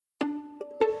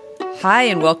Hi,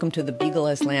 and welcome to The Beagle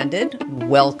Has Landed.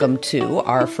 Welcome to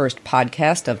our first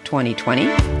podcast of 2020.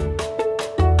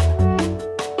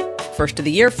 First of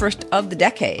the year, first of the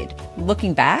decade.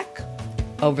 Looking back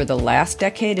over the last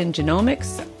decade in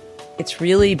genomics, it's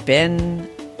really been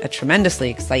a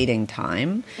tremendously exciting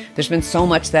time. There's been so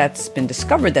much that's been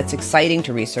discovered that's exciting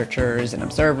to researchers and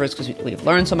observers because we've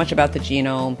learned so much about the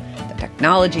genome. The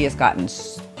technology has gotten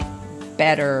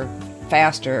better,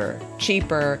 faster,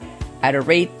 cheaper, at a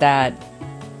rate that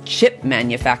chip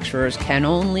manufacturers can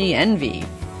only envy.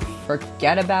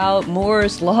 Forget about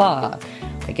Moore's Law.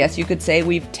 I guess you could say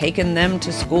we've taken them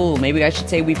to school. Maybe I should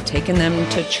say we've taken them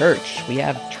to church. We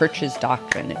have church's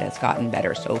doctrine. It has gotten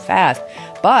better so fast.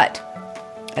 But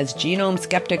as genome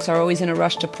skeptics are always in a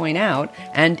rush to point out,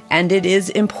 and it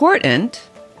is important,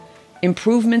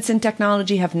 improvements in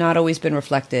technology have not always been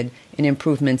reflected in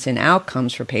improvements in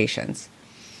outcomes for patients.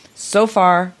 So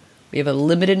far, we have a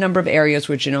limited number of areas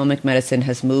where genomic medicine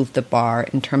has moved the bar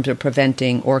in terms of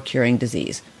preventing or curing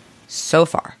disease. So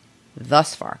far,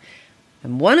 thus far.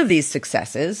 And one of these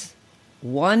successes,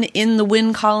 one in the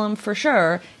win column for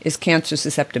sure, is cancer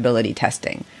susceptibility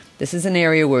testing. This is an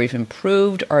area where we've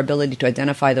improved our ability to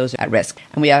identify those at risk.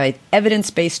 And we have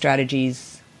evidence-based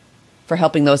strategies for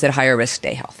helping those at higher risk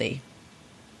stay healthy.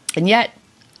 And yet,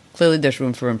 clearly there's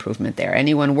room for improvement there.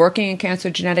 Anyone working in cancer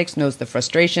genetics knows the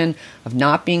frustration of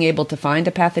not being able to find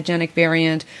a pathogenic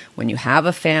variant when you have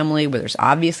a family where there's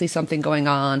obviously something going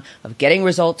on, of getting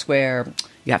results where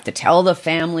you have to tell the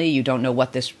family you don't know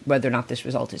whether or not this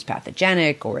result is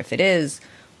pathogenic, or if it is,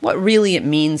 what really it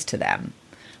means to them.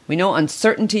 We know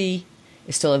uncertainty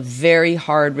is still a very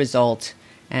hard result,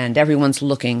 and everyone's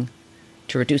looking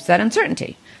to reduce that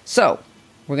uncertainty. So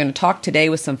we're going to talk today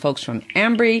with some folks from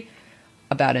Ambry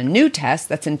about a new test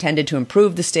that's intended to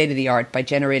improve the state of the art by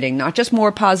generating not just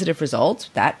more positive results,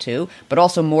 that too, but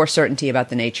also more certainty about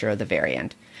the nature of the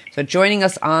variant. So joining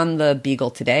us on the Beagle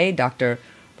today, Dr.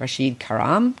 Rachid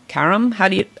Karam. Karam, how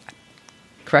do you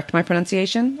correct my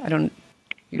pronunciation?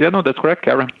 Yeah, no, that's correct,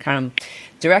 Karam. Karam,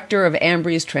 director of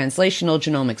Ambry's Translational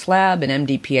Genomics Lab, an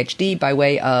MD PhD by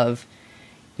way of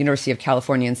University of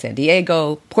California in San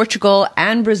Diego, Portugal,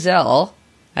 and Brazil.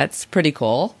 That's pretty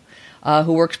cool.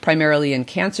 Who works primarily in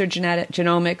cancer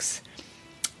genomics,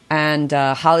 and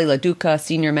Holly LaDuca,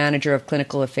 Senior Manager of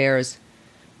Clinical Affairs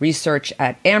Research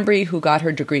at Ambry, who got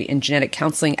her degree in genetic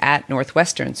counseling at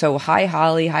Northwestern. So hi,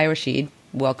 Holly. Hi, Rachid.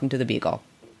 Welcome to the Beagle.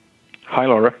 Hi,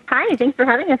 Laura. Hi, thanks for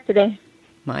having us today.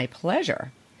 My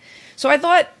pleasure. So I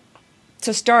thought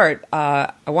to start,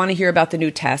 I want to hear about the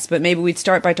new test, but maybe we'd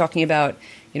start by talking about,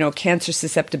 cancer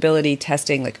susceptibility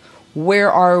testing, like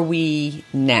where are we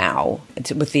now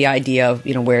with the idea of,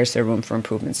 where's there room for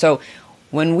improvement? So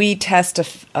when we test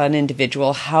an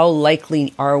individual, how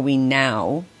likely are we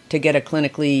now to get a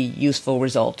clinically useful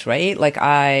result, right?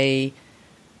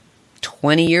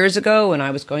 20 years ago when I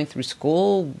was going through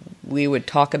school, we would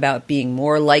talk about being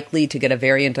more likely to get a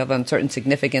variant of uncertain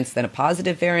significance than a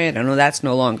positive variant. I know that's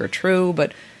no longer true,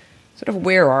 but sort of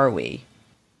where are we?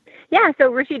 Yeah,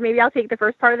 so Rachid, maybe I'll take the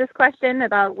first part of this question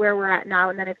about where we're at now,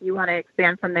 and then if you want to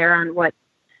expand from there on what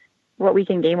we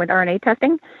can gain with RNA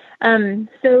testing.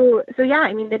 So yeah,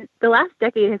 the last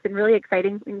decade has been really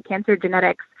exciting in cancer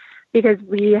genetics because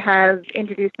we have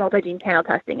introduced multi-gene panel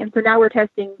testing. And so now we're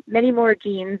testing many more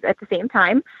genes at the same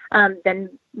time than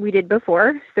we did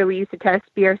before. So we used to test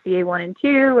BRCA1 and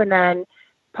 2 and then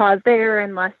pause there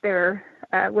unless there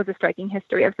was a striking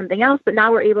history of something else. But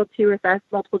now we're able to assess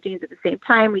multiple genes at the same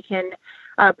time. We can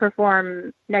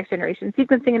perform next-generation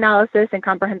sequencing analysis and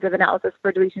comprehensive analysis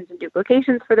for deletions and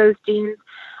duplications for those genes.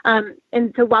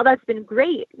 And so while that's been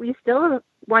great, we still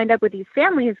wind up with these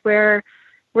families where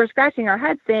we're scratching our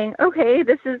heads saying, okay,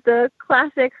 this is the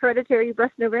classic hereditary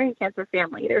breast and ovarian cancer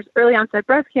family. There's early onset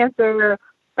breast cancer,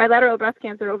 bilateral breast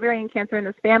cancer, ovarian cancer in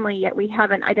this family, yet we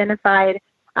haven't identified,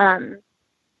 the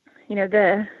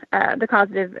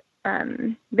causative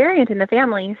variant in the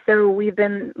family. So we've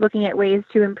been looking at ways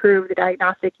to improve the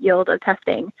diagnostic yield of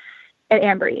testing at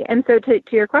Ambry. And so to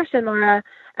your question, Laura,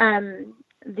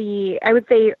 I would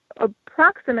say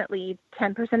approximately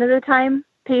 10% of the time,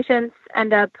 patients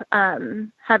end up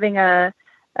having a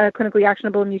clinically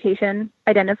actionable mutation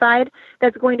identified.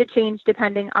 That's going to change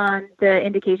depending on the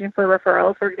indication for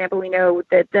referral. For example, we know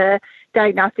that the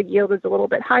diagnostic yield is a little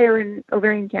bit higher in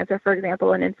ovarian cancer, for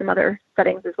example, and in some other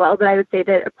settings as well. But I would say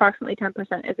that approximately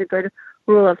 10% is a good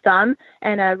rule of thumb.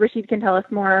 And Rachid can tell us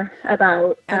more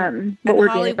about what we're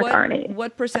doing with RNA.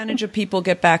 What percentage of people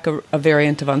get back a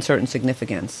variant of uncertain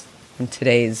significance with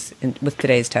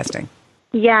today's testing?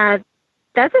 Yeah.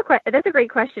 That's a great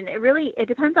question. It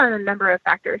depends on a number of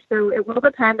factors. So it will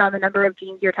depend on the number of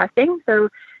genes you're testing. So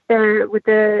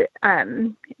the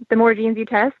more genes you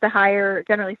test, the higher,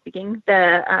 generally speaking,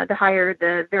 the higher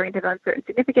the variant of uncertain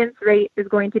significance rate is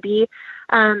going to be.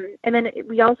 And then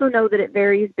we also know that it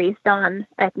varies based on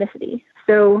ethnicity.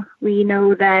 So we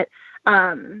know that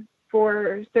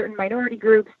for certain minority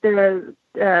groups, the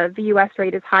VUS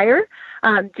rate is higher,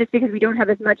 just because we don't have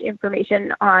as much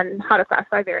information on how to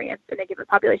classify variants in a given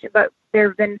population. But there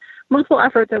have been multiple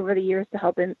efforts over the years to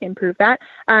help improve that.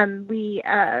 We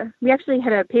actually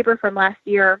had a paper from last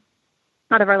year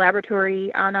out of our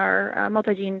laboratory on our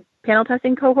multi-gene panel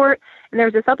testing cohort, and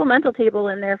there's a supplemental table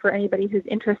in there for anybody who's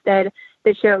interested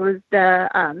that shows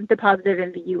the positive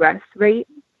and VUS rate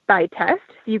by test.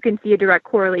 So you can see a direct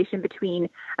correlation between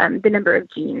the number of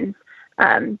genes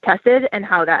tested and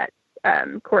how that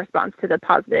corresponds to the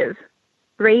positive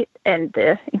rate and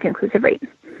the inconclusive rate.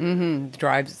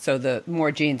 So the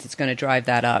more genes, it's going to drive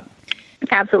that up.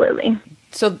 Absolutely.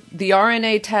 So the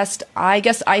RNA test, I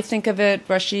guess I think of it,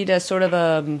 Rachid, as sort of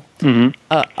a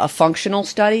functional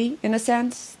study in a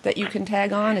sense that you can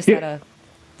tag on. Is that a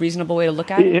reasonable way to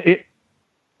look at it?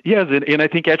 Yes, and I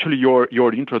think actually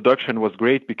your introduction was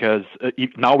great because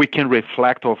now we can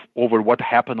reflect over what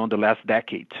happened on the last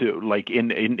decade too. Like in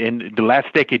the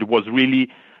last decade was really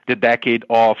the decade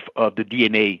of the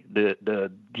DNA, the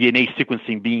DNA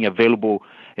sequencing being available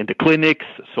in the clinics.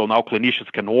 So now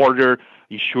clinicians can order,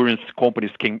 insurance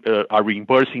companies are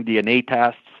reimbursing DNA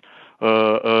tests.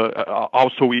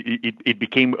 Also, it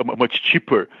became much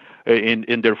cheaper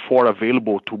and therefore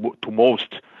available to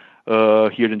most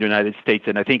here in the United States.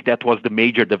 And I think that was the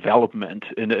major development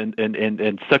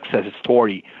and success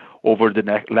story over the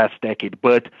last decade.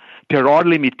 But there are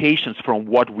limitations from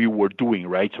what we were doing,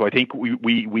 right? So I think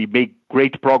we make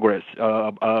great progress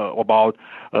about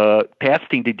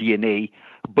testing the DNA,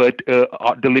 but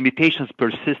the limitations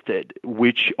persisted,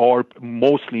 which are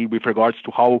mostly with regards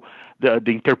to how the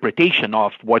interpretation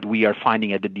of what we are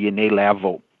finding at the DNA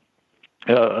level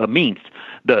means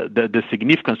the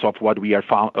significance of what we are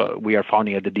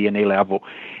finding at the DNA level,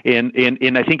 and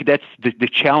I think that's the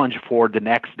challenge for the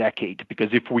next decade,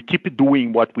 because if we keep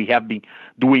doing what we have been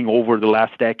doing over the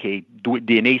last decade,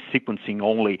 DNA sequencing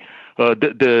only,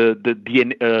 the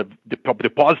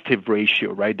positive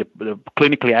ratio, right, the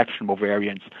clinically actionable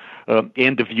variants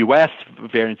and the VUS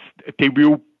variants, they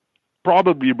will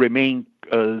probably remain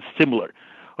similar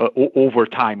over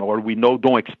time, or we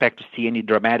don't expect to see any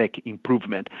dramatic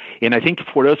improvement. And I think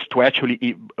for us to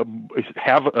actually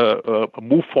have a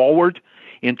move forward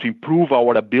and to improve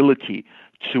our ability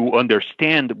to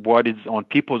understand what is on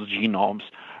people's genomes,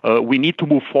 we need to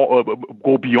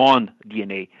go beyond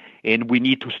DNA, and we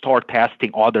need to start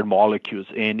testing other molecules.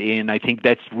 And I think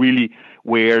that's really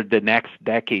where the next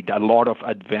decade a lot of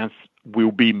advance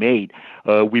will be made.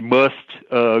 We must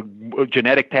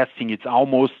genetic testing. It's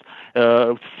almost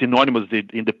synonymous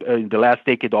in the last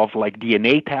decade of like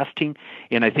DNA testing,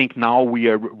 and I think now we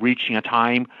are reaching a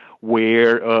time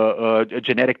where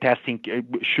genetic testing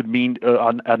should mean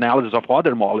analysis of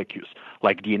other molecules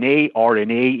like DNA,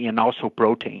 RNA, and also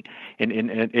protein.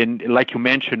 And like you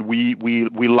mentioned, we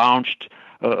launched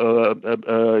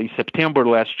in September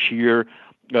last year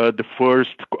the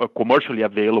first commercially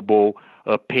available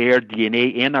paired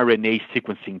DNA and RNA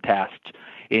sequencing test.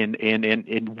 And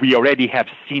we already have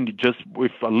seen, just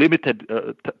with a limited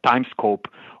time scope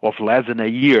of less than a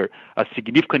year, a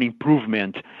significant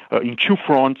improvement in two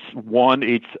fronts. One,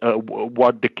 it's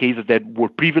what the cases that were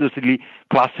previously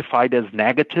classified as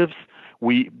negatives,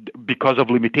 because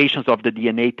of limitations of the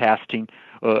DNA testing,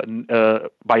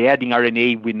 by adding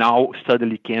RNA, we now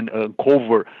suddenly can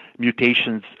uncover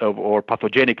mutations or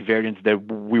pathogenic variants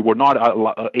that we were not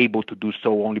able to do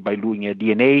so only by looking at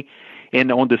DNA. And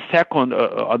on the second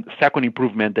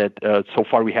improvement that so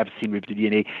far we have seen with the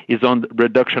DNA is on the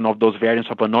reduction of those variants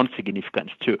of unknown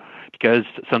significance too, because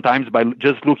sometimes by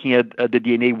just looking at the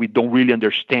DNA, we don't really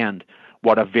understand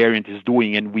what a variant is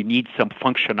doing, and we need some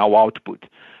functional output.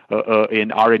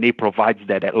 And RNA provides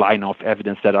that line of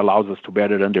evidence that allows us to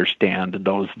better understand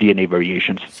those DNA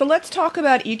variations. So let's talk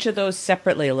about each of those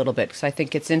separately a little bit, because I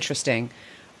think it's interesting.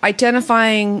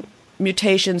 Identifying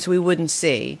mutations we wouldn't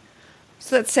see.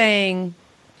 So that's saying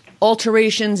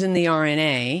alterations in the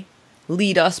RNA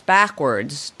lead us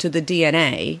backwards to the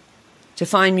DNA to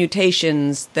find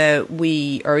mutations that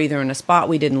we are either in a spot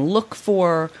we didn't look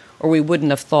for or we wouldn't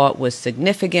have thought was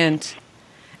significant.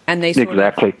 And they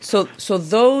exactly. So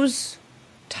those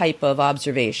type of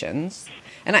observations,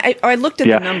 and I looked at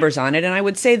the numbers on it, and I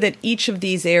would say that each of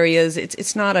these areas,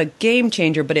 it's not a game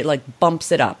changer, but it like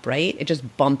bumps it up, right? It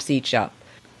just bumps each up.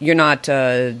 You're not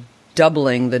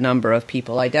doubling the number of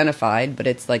people identified, but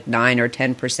it's like 9 or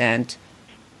 10%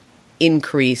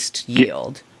 increased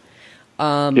yield.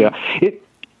 Yeah.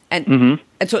 And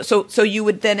so you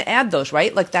would then add those,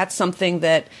 right? Like that's something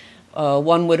that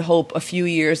one would hope a few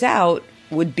years out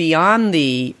would be on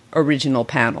the original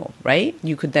panel, right?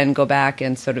 You could then go back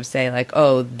and sort of say like,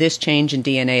 oh, this change in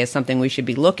DNA is something we should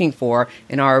be looking for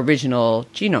in our original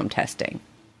genome testing.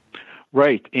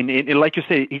 Right. And like you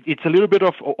say, it's a little bit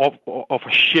of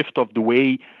a shift of the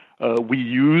way we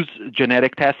use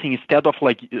genetic testing. Instead of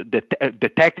like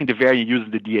detecting the variant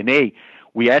using the DNA,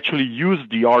 we actually use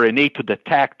the RNA to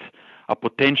detect a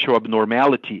potential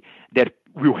abnormality that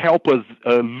will help us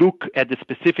look at the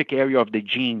specific area of the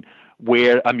gene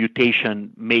where a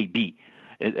mutation may be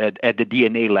at the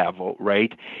DNA level,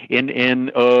 right?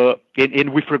 And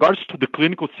with regards to the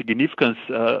clinical significance,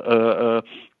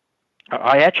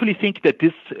 I actually think that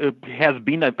this has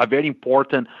been a very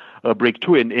important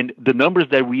breakthrough, and the numbers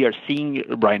that we are seeing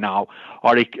right now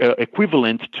are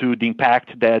equivalent to the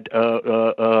impact that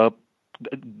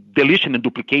deletion and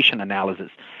duplication analysis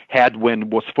had when it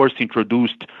was first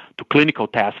introduced to clinical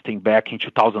testing back in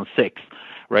 2006,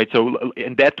 right? So,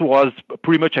 and that was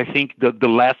pretty much, I think, the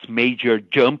last major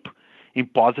jump in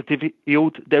positive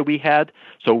yield that we had.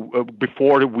 So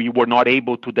before we were not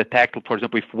able to detect, for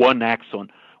example, if one exon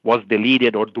was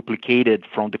deleted or duplicated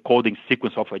from the coding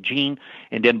sequence of a gene,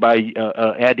 and then by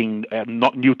adding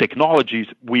new technologies,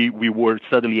 we were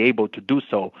suddenly able to do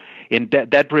so. And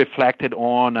that reflected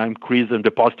on an increase in the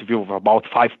positive yield of about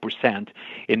 5%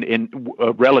 in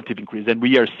relative increase. And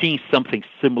we are seeing something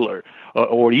similar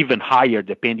or even higher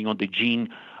depending on the gene.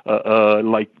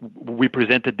 Like we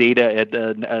presented data at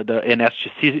the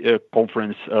NSGC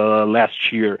conference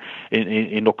last year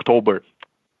in October,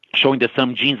 showing that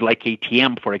some genes like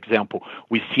ATM, for example,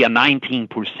 we see a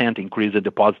 19% increase in the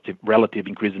positive, relative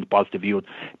increase in the positive yield,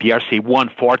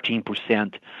 PRC1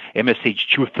 14%,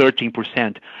 MSH2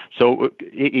 13%. So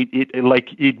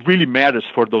it really matters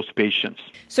for those patients.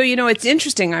 So, you know, it's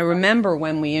interesting. I remember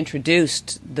when we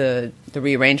introduced the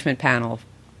rearrangement panel,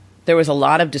 there was a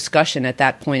lot of discussion at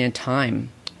that point in time.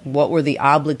 What were the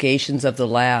obligations of the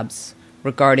labs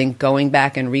regarding going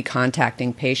back and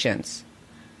recontacting patients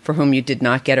for whom you did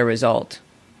not get a result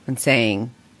and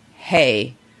saying,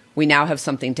 hey, we now have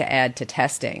something to add to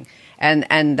testing. And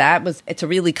it's a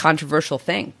really controversial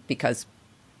thing because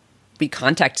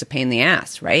recontact's a pain in the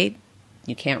ass, right?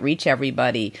 You can't reach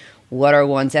everybody. What are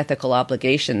one's ethical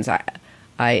obligations?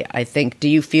 I think, do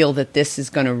you feel that this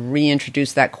is going to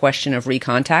reintroduce that question of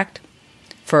recontact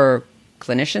for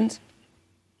clinicians?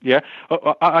 Yeah,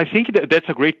 I think that's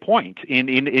a great point. And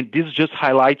this just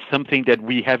highlights something that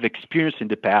we have experienced in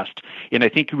the past. And I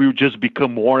think it will just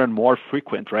become more and more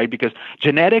frequent, right? Because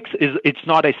genetics it's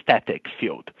not a static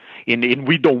field. And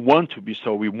we don't want to be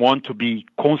so. We want to be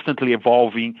constantly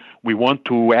evolving. We want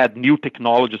to add new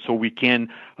technology so we can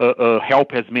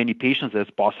help as many patients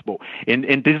as possible.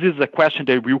 And this is a question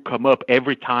that will come up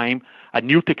every time a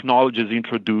new technology is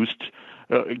introduced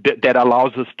that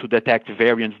allows us to detect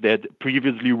variants that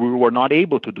previously we were not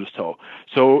able to do so.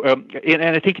 So, and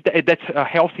I think that's a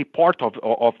healthy part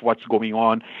of what's going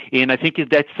on. And I think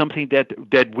that's something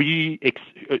that we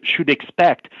should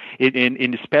expect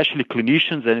in especially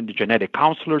clinicians and genetic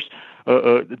counselors.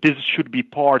 This should be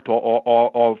part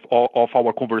of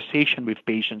our conversation with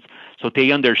patients, so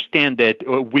they understand that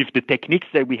with the techniques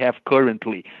that we have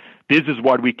currently, this is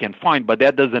what we can find, but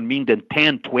that doesn't mean that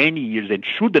 10, 20 years, and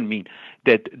shouldn't mean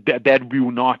that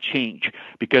will not change.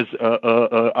 Because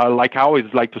like I always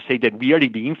like to say that we are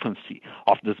in the infancy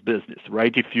of this business,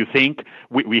 right? If you think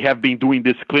we have been doing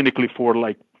this clinically for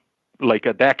like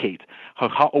a decade,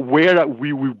 where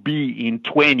we will be in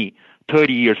 20,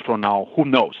 30 years from now, who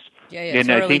knows? Yeah, and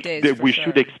I think that we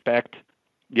should expect,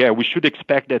 we should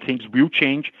expect that things will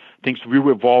change, things will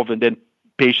evolve, and then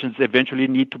patients eventually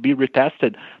need to be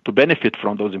retested to benefit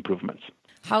from those improvements.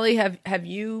 Holly, have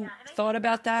you thought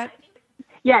about that?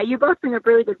 Yeah, you both bring up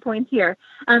really good points here.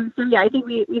 So yeah, I think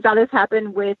we saw this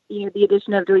happen with the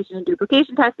addition of deletion and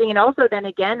duplication testing, and also then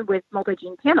again with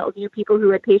multi-gene panels. People who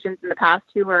had patients in the past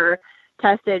who were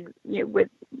tested with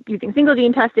using single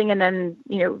gene testing, and then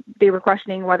they were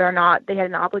questioning whether or not they had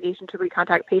an obligation to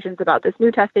recontact patients about this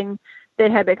new testing that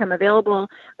had become available.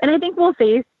 And I think we'll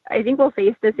face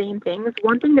the same things.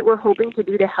 One thing that we're hoping to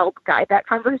do to help guide that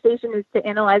conversation is to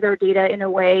analyze our data in a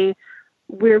way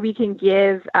where we can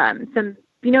give some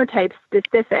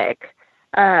phenotype-specific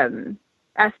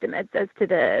estimates as to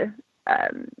the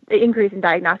increase in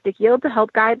diagnostic yield to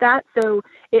help guide that. So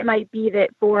it might be that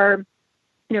for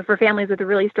families with a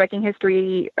really striking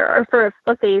history, or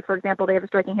let's say, for example, they have a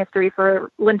striking history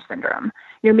for Lynch syndrome,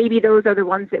 maybe those are the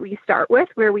ones that we start with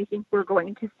where we think we're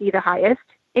going to see the highest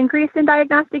increase in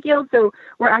diagnostic yield. So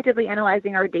we're actively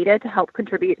analyzing our data to help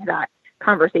contribute to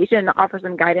conversation, offer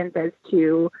some guidance as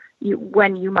to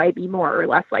when you might be more or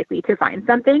less likely to find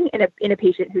something in a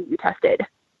patient who you tested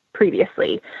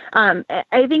previously.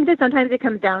 I think that sometimes it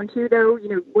comes down to, though,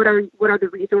 what are the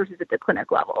resources at the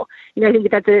clinic level? I think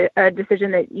that's a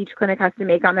decision that each clinic has to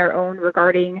make on their own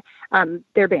regarding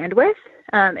their bandwidth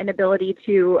and ability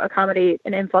to accommodate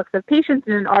an influx of patients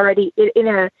in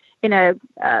a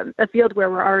field where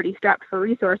we're already strapped for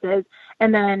resources.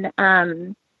 And then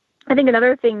I think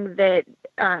another thing that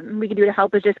we can do to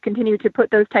help is just continue to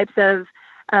put those types of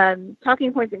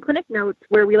talking points in clinic notes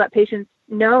where we let patients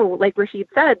know, like Rachid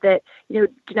said, that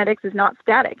genetics is not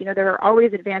static. There are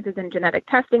always advances in genetic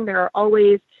testing. There are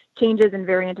always changes in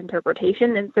variant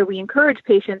interpretation, and so we encourage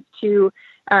patients to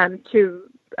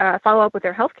follow up with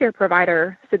their healthcare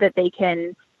provider so that they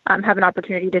can have an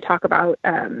opportunity to talk about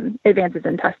advances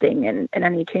in testing and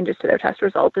any changes to their test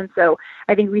results. And so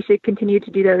I think we should continue to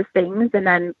do those things and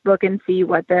then look and see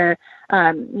what the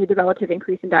relative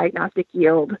increase in diagnostic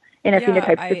yield in a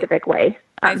phenotype-specific way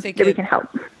that we can help.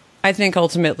 I think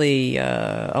ultimately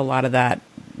a lot of that,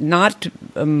 not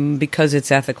because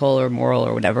it's ethical or moral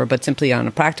or whatever, but simply on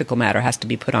a practical matter, has to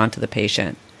be put onto the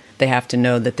patient. They have to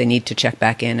know that they need to check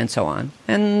back in and so on.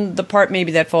 And the part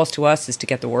maybe that falls to us is to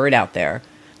get the word out there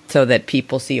so that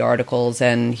people see articles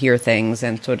and hear things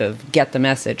and sort of get the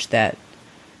message that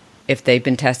if they've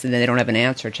been tested and they don't have an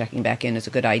answer, checking back in is a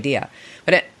good idea.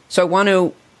 So I want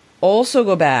to also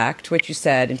go back to what you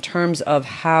said in terms of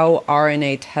how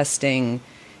RNA testing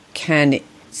can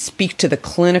speak to the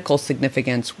clinical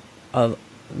significance of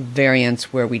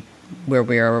variants where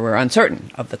we're uncertain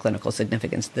of the clinical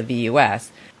significance, the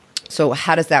VUS. So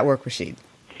how does that work, Rachid?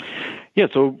 Yeah,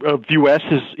 so VUS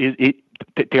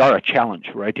they are a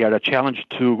challenge, right? They are a challenge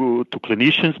to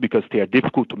clinicians because they are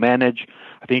difficult to manage.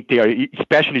 I think they are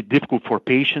especially difficult for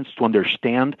patients to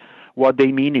understand what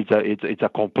they mean. It's a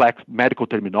complex medical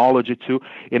terminology too,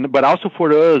 but also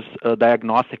for us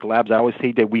diagnostic labs, I always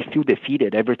say that we feel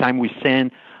defeated every time we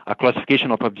send a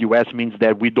classification of a VUS. Means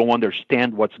that we don't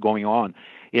understand what's going on.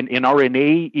 In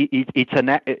RNA,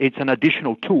 it's an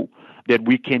additional tool that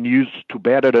we can use to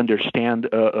better understand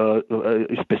a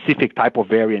specific type of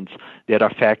variants that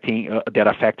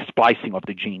affect splicing of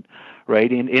the gene,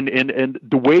 right? And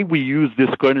the way we use this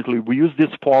currently, we use this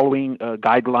following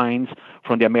guidelines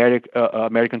from the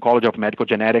American College of Medical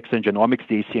Genetics and Genomics,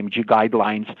 the ACMG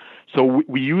guidelines. So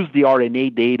we use the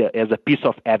RNA data as a piece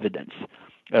of evidence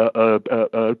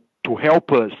to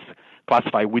help us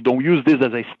classify. We don't use this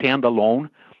as a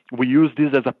standalone. We use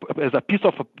this as a piece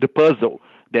of the puzzle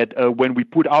that when we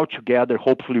put out together,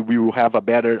 hopefully we will have a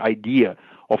better idea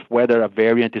of whether a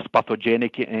variant is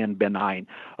pathogenic and benign.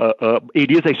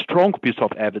 It is a strong piece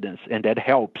of evidence, and that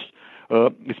helps,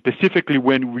 specifically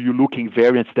when we're looking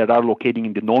variants that are located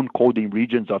in the non-coding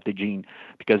regions of the gene,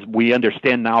 because we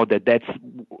understand now that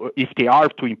if they are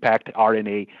to impact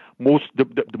RNA,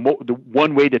 the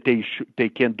one way that they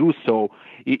can do so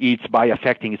is by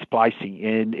affecting splicing,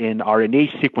 and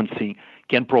RNA sequencing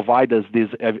can provide us this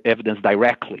evidence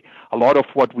directly. A lot of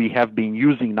what we have been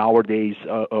using nowadays,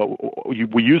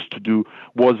 we used to do,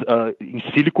 was in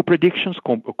silico predictions,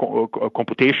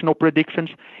 computational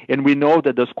predictions, and we know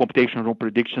that those computational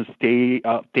predictions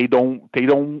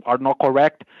are not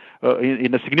correct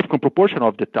in a significant proportion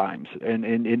of the times,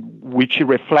 and which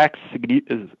reflects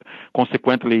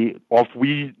consequently of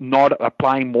we not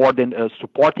applying more than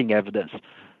supporting evidence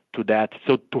to that.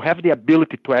 So to have the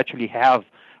ability to actually have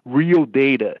real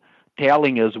data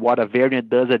telling us what a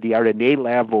variant does at the RNA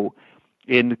level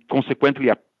and consequently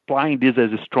applying this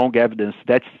as a strong evidence,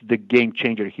 that's the game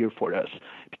changer here for us,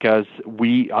 because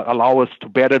we allow us to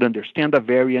better understand a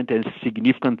variant and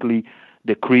significantly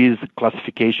decrease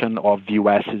classification of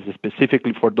VUSs,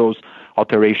 specifically for those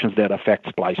alterations that affect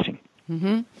splicing.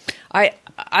 Mm-hmm. I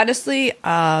honestly,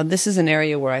 this is an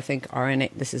area where I think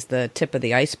RNA, this is the tip of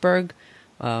the iceberg.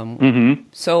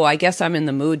 So I guess I'm in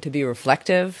the mood to be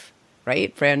reflective,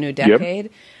 right? Brand new decade.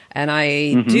 Yep. And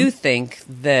I do think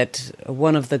that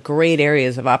one of the great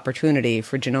areas of opportunity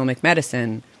for genomic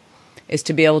medicine is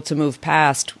to be able to move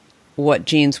past what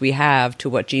genes we have to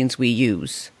what genes we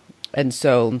use. And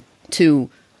so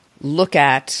to look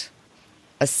at,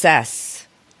 assess,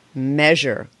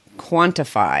 measure,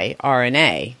 quantify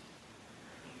RNA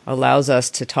allows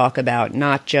us to talk about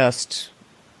not just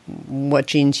what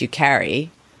genes you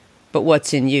carry, but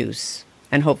what's in use.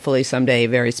 And hopefully someday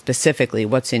very specifically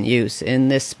what's in use in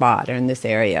this spot or in this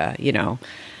area,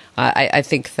 I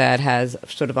think that has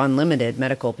sort of unlimited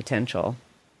medical potential.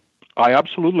 I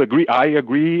absolutely agree. I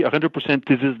agree 100%.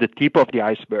 This is the tip of the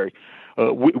iceberg.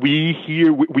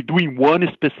 We're doing one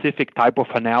specific type of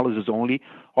analysis only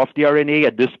of the RNA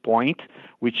at this point,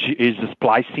 which is the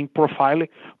splicing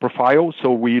profile.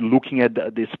 So we're looking at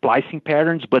the splicing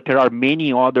patterns, but there are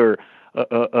many other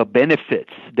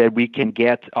benefits that we can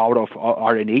get out of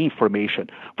RNA information.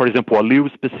 For example,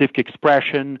 allele-specific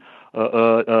expression,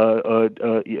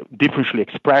 differential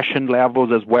expression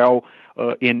levels as well.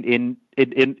 In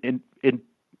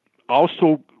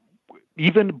also,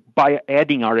 even by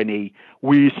adding RNA,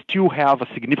 we still have a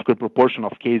significant proportion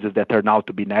of cases that turn out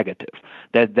to be negative.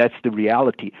 That's the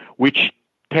reality, which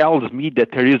tells me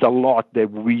that there is a lot that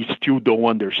we still don't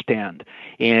understand.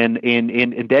 And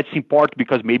that's important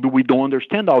because maybe we don't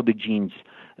understand all the genes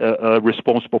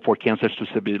responsible for cancer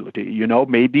susceptibility.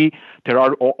 Maybe there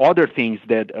are other things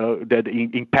that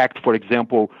impact, for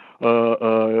example,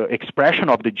 expression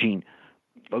of the gene,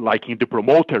 like in the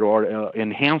promoter or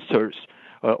enhancers,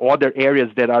 other areas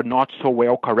that are not so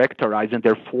well characterized and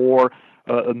therefore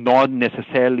not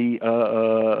necessarily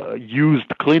used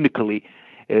clinically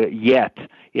yet.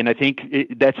 And I think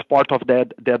that's part of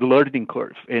that learning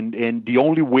curve. And the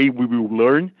only way we will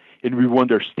learn and we will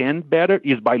understand better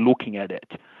is by looking at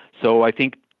it. So I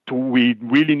think we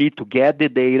really need to get the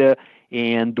data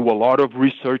and do a lot of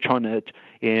research on it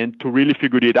and to really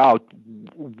figure it out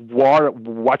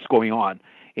what's going on.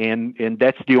 And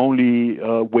that's the only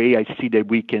way I see that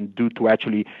we can do to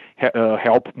actually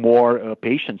help more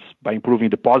patients by improving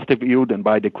the positive yield and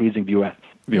by decreasing VOS.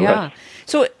 Yeah.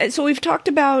 So we've talked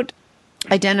about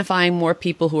identifying more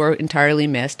people who are entirely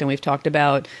missed, and we've talked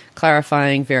about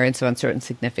clarifying variants of uncertain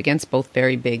significance, both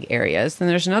very big areas. And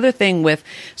there's another thing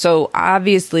so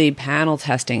obviously panel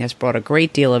testing has brought a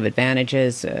great deal of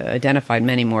advantages, identified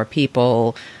many more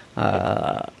people,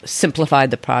 simplified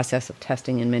the process of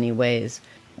testing in many ways.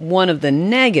 One of the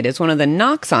negatives, one of the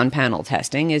knocks on panel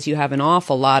testing is you have an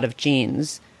awful lot of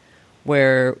genes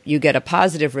where you get a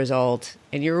positive result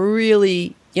and you're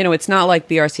really, it's not like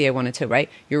BRCA1 and 2, right?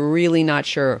 You're really not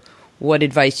sure what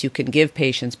advice you can give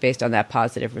patients based on that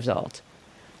positive result.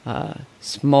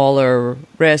 Smaller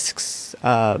risks,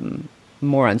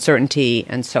 more uncertainty,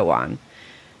 and so on.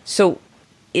 So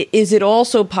is it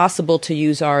also possible to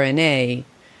use RNA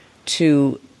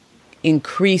to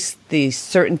increase the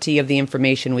certainty of the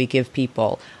information we give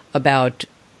people about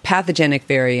pathogenic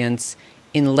variants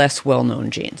in less well-known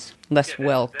genes, less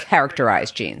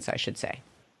well-characterized genes, I should say?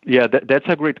 Yeah, that's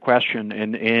a great question.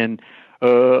 And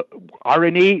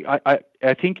RNA,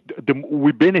 I think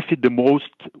we benefit the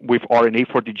most with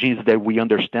RNA for the genes that we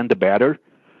understand the better,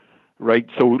 right?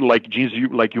 So like genes,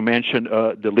 like you mentioned,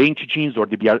 the link genes or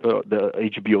the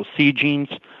HBOC genes,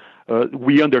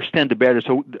 we understand the better.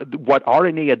 So what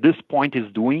RNA at this point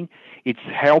is doing, it's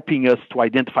helping us to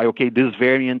identify, okay, this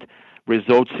variant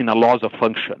results in a loss of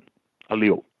function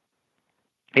allele.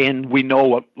 And we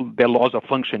know the loss of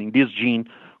function in this gene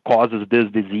causes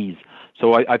this disease.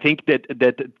 So I think that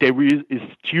there is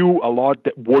still a lot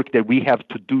of work that we have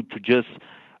to do to just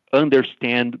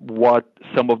understand what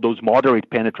some of those moderate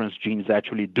penetrance genes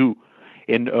actually do.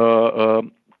 And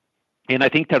I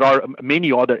think there are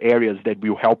many other areas that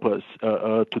will help us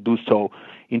to do so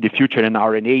in the future, and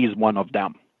RNA is one of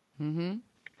them. Mm-hmm.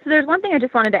 So there's one thing I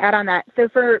just wanted to add on that. So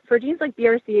for genes like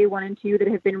BRCA1 and 2 that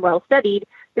have been well studied,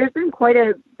 there's been quite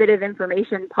a bit of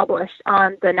information published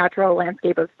on the natural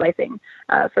landscape of splicing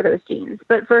for those genes.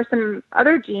 But for some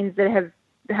other genes that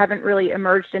haven't really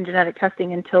emerged in genetic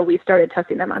testing until we started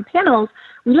testing them on panels,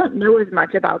 we don't know as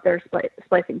much about their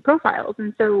splicing profiles.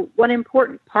 And so one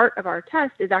important part of our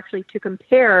test is actually to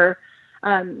compare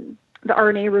the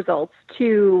RNA results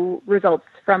to results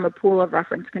from a pool of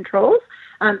reference controls,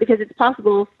 because it's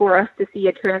possible for us to see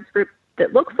a transcript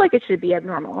that looks like it should be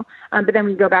abnormal, but then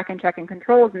we go back and check in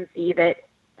controls and see that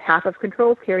half of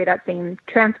controls carry that same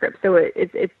transcript. So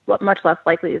it's much less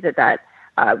likely that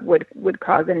would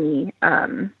cause any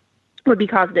would be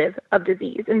causative of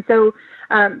disease. And so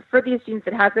for these genes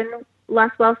that have been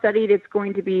less well studied, it's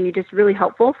going to be just really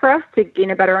helpful for us to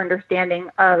gain a better understanding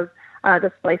of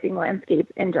the splicing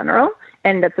landscape in general,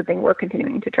 and that's something we're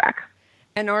continuing to track.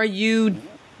 And are you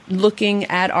looking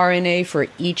at RNA for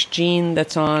each gene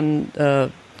that's on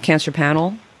the cancer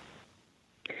panel?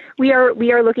 We are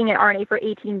looking at RNA for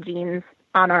 18 genes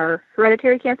on our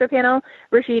hereditary cancer panel.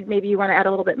 Rachid, maybe you want to add a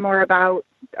little bit more about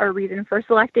our reason for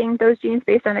selecting those genes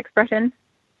based on expression?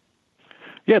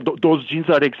 Yeah, those genes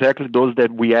are exactly those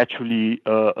that we actually,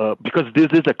 because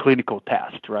this is a clinical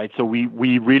test, right? So we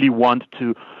really want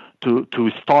to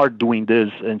start doing this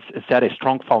and set a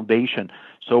strong foundation.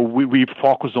 So we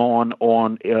focus on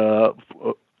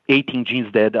 18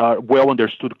 genes that are well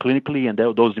understood clinically, and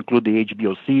those include the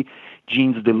HBOC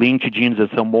genes, the Lynch genes, and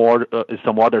some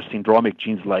other syndromic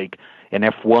genes like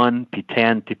NF1,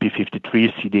 P10,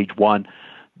 TP53, CDH1.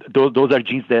 Those are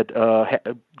genes that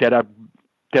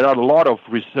there are a lot of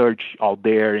research out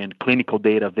there and clinical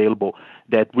data available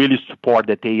that really support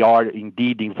that they are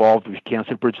indeed involved with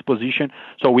cancer predisposition.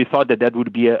 So we thought that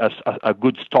would be a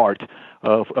good start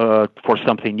for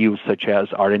something new such as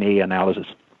RNA analysis.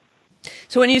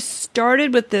 So when you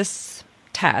started with this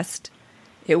test,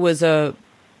 it was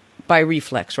by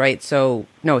reflex, right? So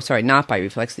no, sorry, not by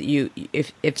reflex. That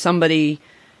if somebody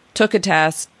took a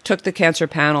test, took the cancer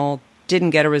panel,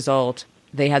 didn't get a result,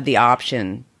 they had the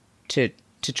option to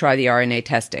try the RNA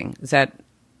testing. Is that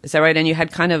right? And you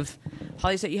had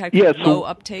Holly said you had low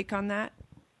uptake on that?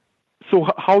 So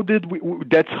how did we?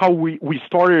 That's how we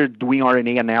started doing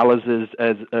RNA analysis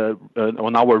as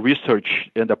on our research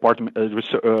department,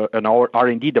 in our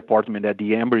R&D department at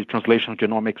the Ambry Translational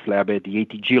Genomics Lab at the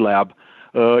ATG lab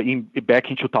back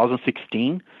in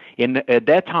 2016. And at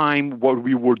that time, what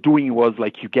we were doing was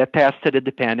like you get tested at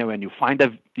the panel and you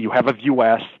have a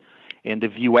VUS, and the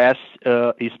VUS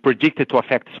is predicted to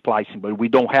affect splicing, but we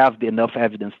don't have enough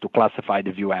evidence to classify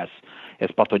the VUS as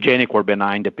pathogenic or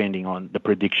benign, depending on the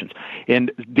predictions.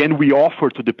 And then we offer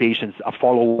to the patients a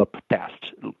follow-up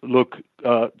test. Look,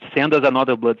 send us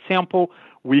another blood sample.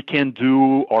 We can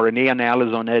do RNA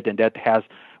analysis on it, and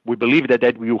we believe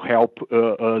that will help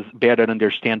us better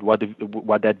understand what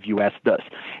that VUS does.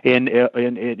 And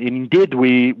indeed,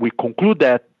 we conclude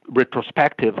that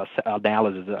retrospective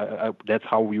analysis, that's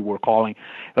how we were calling,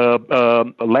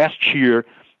 last year,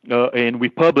 and we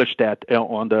published that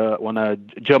on a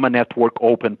JAMA Network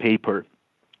open paper,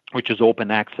 which is open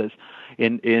access,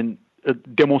 in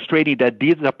demonstrating that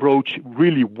this approach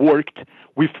really worked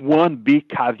with one big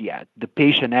caveat. The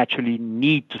patient actually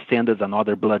need to send us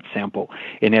another blood sample.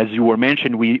 And as you were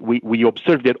mentioning, we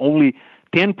observed that only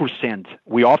 10%,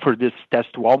 we offered this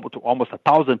test to almost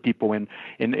 1,000 people, and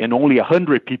only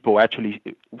 100 people actually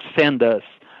send us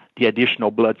the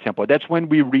additional blood sample. That's when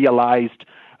we realized,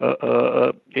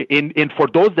 and for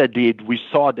those that did, we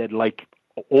saw that like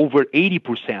over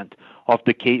 80% of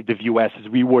the VUSs,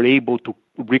 we were able to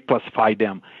reclassify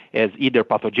them as either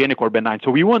pathogenic or benign.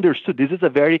 So we understood this is a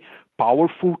very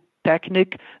powerful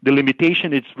technique. The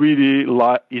limitation is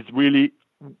really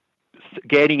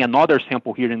getting another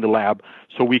sample here in the lab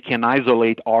so we can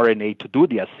isolate RNA to do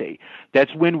the assay.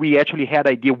 That's when we actually had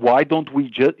idea, why don't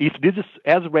we if this is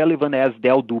as relevant as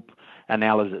del-dup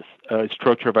analysis,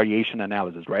 structure variation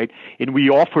analysis, right? And we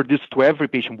offer this to every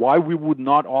patient. Why we would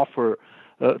not offer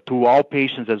to all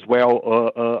patients as well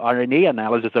RNA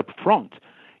analysis up front?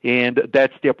 And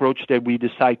that's the approach that we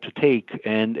decide to take,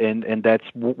 and that's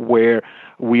where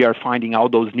we are finding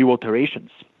out those new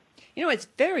alterations. You know, it's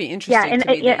very interesting to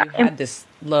me that you had this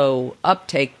low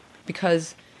uptake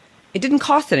because it didn't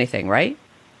cost anything, right?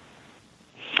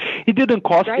 It didn't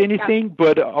cost anything,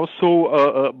 but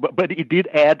also, but it did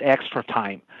add extra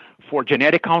time. For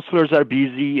genetic counselors are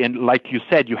busy, and like you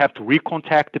said, you have to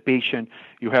recontact the patient,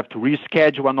 you have to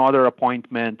reschedule another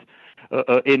appointment,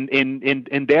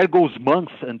 and there goes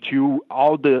months until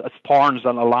all the stars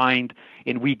are aligned,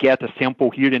 and we get a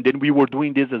sample here, and then we were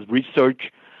doing this as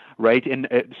research. Right, and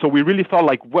so we really thought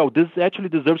like, well, this actually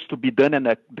deserves to be done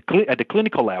at the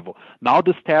clinical level. Now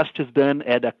this test is done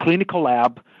at a clinical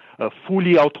lab,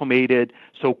 fully automated.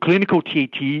 So clinical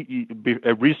TAT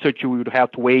research, you would have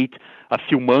to wait a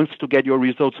few months to get your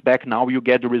results back. Now you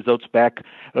get the results back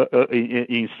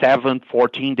in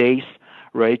 14 days.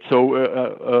 Right,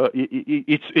 so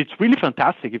it's really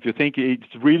fantastic. If you think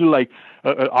it's really like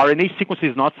RNA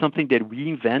sequencing is not something that we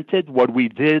invented. What we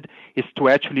did is to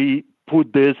actually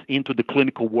put this into the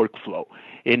clinical workflow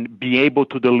and be able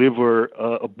to deliver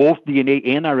both DNA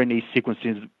and RNA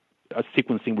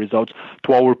sequencing results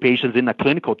to our patients in a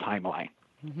clinical timeline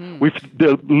with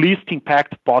the least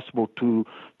impact possible to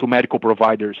medical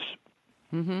providers.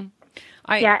 And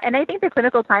I think the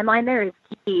clinical timeline there is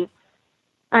key.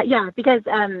 Because,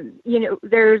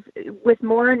 there's with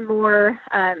more and more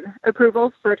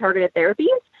approvals for targeted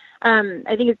therapies,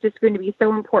 I think it's just going to be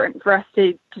so important for us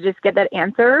to just get that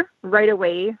answer right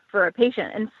away for a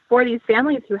patient. And for these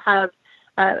families who have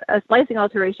a splicing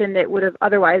alteration that would have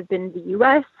otherwise been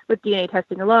VUS with DNA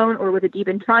testing alone, or with a deep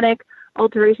intronic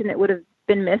alteration that would have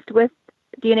been missed with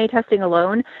DNA testing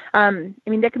alone,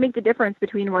 that can make the difference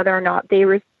between whether or not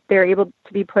they're able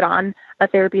to be put on a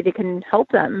therapy that can help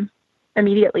them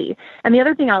immediately. And the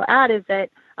other thing I'll add is that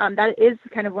that is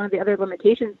kind of one of the other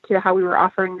limitations to how we were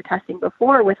offering the testing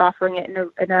before, with offering it in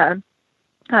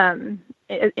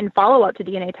in follow-up to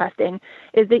DNA testing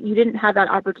is that you didn't have that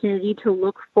opportunity to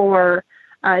look for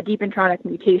deep intronic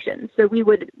mutations. So we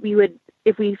would,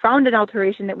 if we found an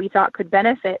alteration that we thought could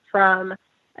benefit from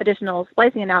additional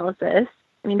splicing analysis,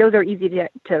 I mean, those are easy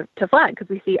to flag because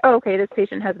we see, oh, okay, this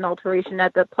patient has an alteration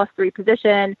at the +3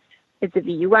 position. It's a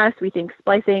VUS. We think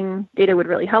splicing data would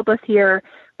really help us here.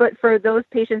 But for those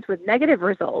patients with negative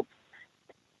results,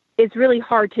 it's really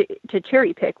hard to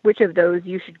cherry pick which of those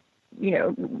you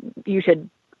should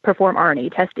perform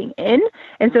RNA testing in.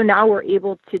 And so now we're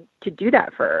able to do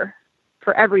that for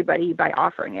everybody by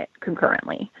offering it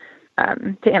concurrently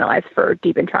to analyze for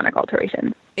deep intronic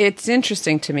alterations. It's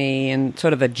interesting to me in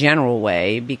sort of a general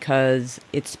way because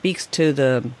it speaks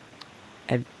to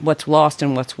what's lost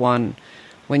and what's won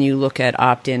when you look at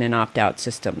opt-in and opt-out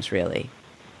systems, really.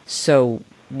 So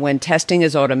when testing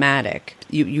is automatic,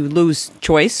 you lose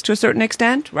choice to a certain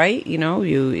extent, right?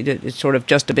 It's sort of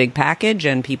just a big package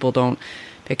and people don't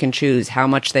pick and choose how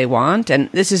much they want. And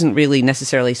this isn't really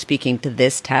necessarily speaking to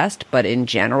this test, but in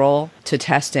general to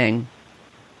testing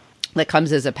that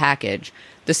comes as a package.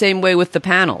 The same way with the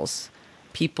panels.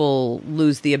 People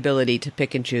lose the ability to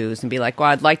pick and choose and be like, well,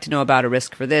 I'd like to know about a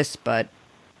risk for this, but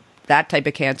that type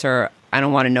of cancer I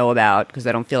don't want to know about because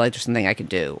I don't feel like there's something I could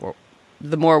do. Or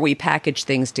the more we package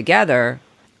things together,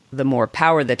 the more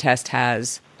power the test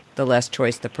has, the less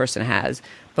choice the person has.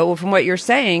 But from what you're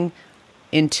saying,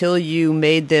 until you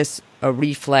made this a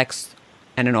reflex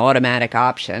and an automatic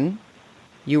option,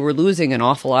 you were losing an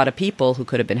awful lot of people who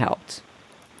could have been helped.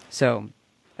 So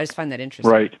I just find that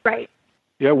interesting. Right.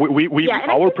 Yeah,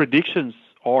 our predictions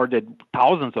are that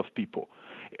thousands of people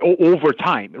over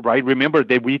time, right? Remember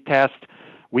that we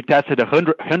tested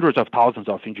hundreds of thousands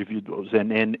of individuals,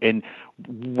 and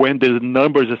when the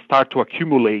numbers start to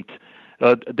accumulate,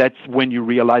 that's when you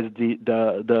realize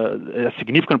the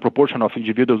significant proportion of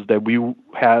individuals that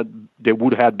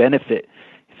would have benefited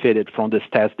from this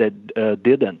test that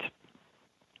didn't.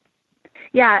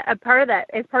 Yeah, as part of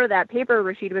that paper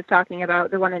Rachid was talking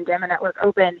about, the one in Gamma Network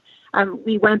Open,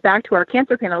 we went back to our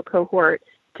cancer panel cohort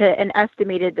and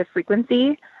estimated the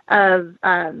frequency of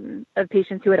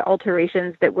patients who had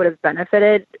alterations that would have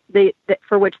benefited,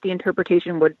 for which the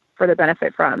interpretation would further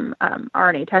benefit from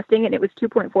RNA testing, and it was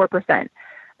 2.4%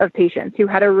 of patients who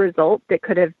had a result that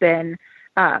could have been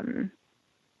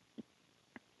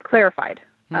clarified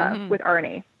with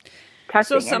RNA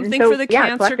testing. So something for the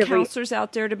cancer counselors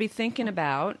out there to be thinking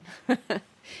about,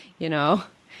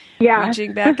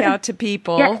 reaching back out to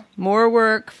people, more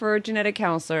work for genetic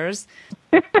counselors,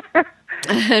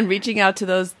 and reaching out to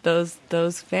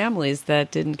those families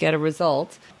that didn't get a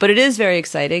result. But it is very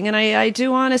exciting, and I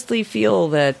do honestly feel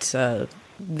that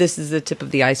this is the tip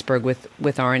of the iceberg with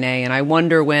RNA, and I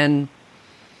wonder when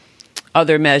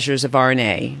other measures of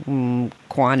RNA,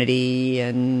 quantity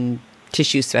and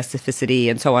tissue specificity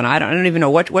and so on. I don't even know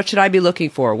what should I be looking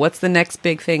for. What's the next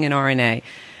big thing in RNA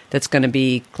that's going to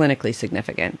be clinically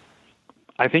significant?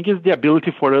 I think it's the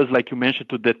ability for us, like you mentioned,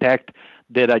 to detect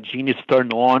that a gene is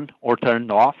turned on or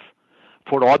turned off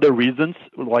for other reasons.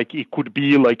 Like it could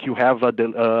be like you have a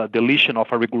deletion of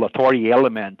a regulatory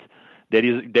element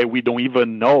that we don't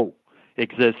even know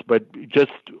exists, but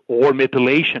or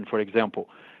methylation, for example.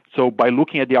 So by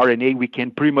looking at the RNA, we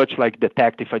can pretty much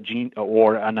detect if a gene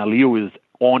or an allele is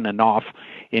on and off,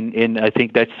 and I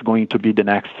think that's going to be the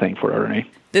next thing for RNA.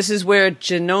 This is where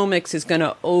genomics is going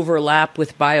to overlap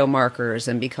with biomarkers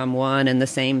and become one and the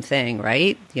same thing,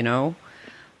 right?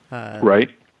 Right.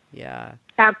 Yeah.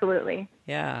 Absolutely.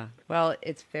 Yeah. Well,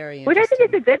 it's very interesting. Which I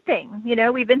think is a good thing.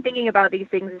 We've been thinking about these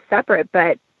things as separate,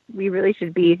 but we really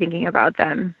should be thinking about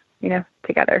them,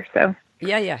 together. So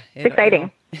yeah. It's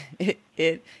exciting.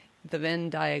 The Venn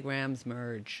diagrams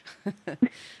merge.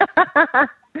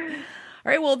 All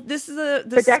right. Well, this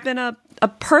has been a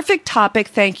perfect topic.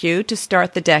 Thank you to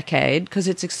start the decade because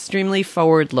it's extremely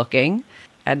forward-looking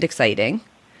and exciting.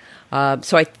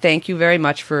 So I thank you very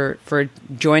much for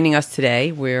joining us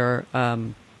today. We're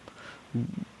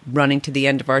running to the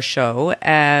end of our show,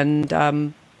 and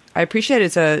I appreciate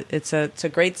it. It's a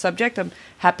great subject.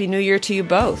 Happy New Year to you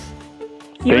both.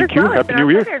 Thank you. Happy New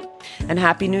Year. And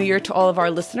Happy New Year to all of our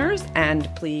listeners. And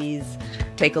please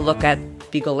take a look at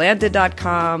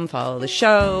BeagleLanded.com, follow the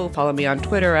show, follow me on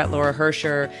Twitter at Laura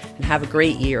Hersher, and have a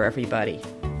great year, everybody.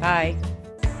 Bye.